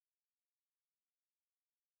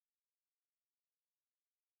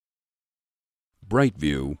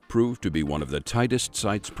Brightview proved to be one of the tightest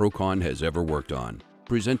sites PROCON has ever worked on,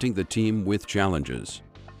 presenting the team with challenges.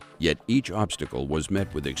 Yet each obstacle was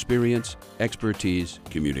met with experience, expertise,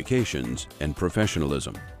 communications, and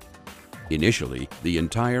professionalism. Initially, the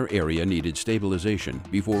entire area needed stabilization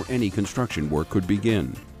before any construction work could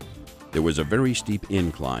begin. There was a very steep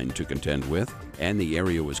incline to contend with, and the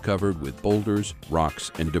area was covered with boulders,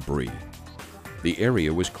 rocks, and debris. The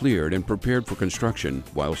area was cleared and prepared for construction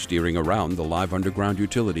while steering around the live underground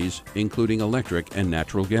utilities, including electric and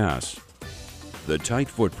natural gas. The tight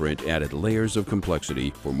footprint added layers of complexity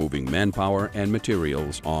for moving manpower and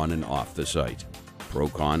materials on and off the site.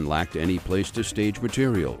 PROCON lacked any place to stage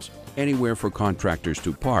materials, anywhere for contractors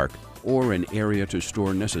to park, or an area to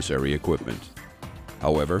store necessary equipment.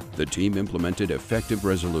 However, the team implemented effective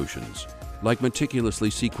resolutions, like meticulously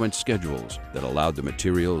sequenced schedules that allowed the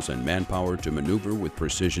materials and manpower to maneuver with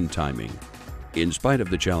precision timing. In spite of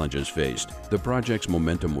the challenges faced, the project's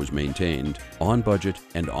momentum was maintained, on budget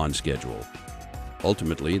and on schedule.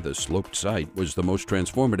 Ultimately, the sloped site was the most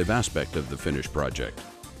transformative aspect of the finished project.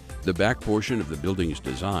 The back portion of the building's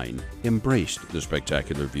design embraced the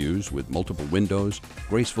spectacular views with multiple windows,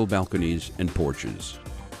 graceful balconies, and porches.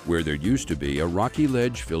 Where there used to be a rocky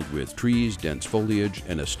ledge filled with trees, dense foliage,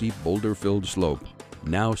 and a steep boulder-filled slope,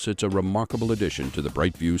 now sits a remarkable addition to the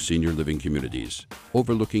Brightview senior living communities,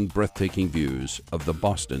 overlooking breathtaking views of the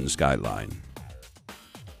Boston skyline.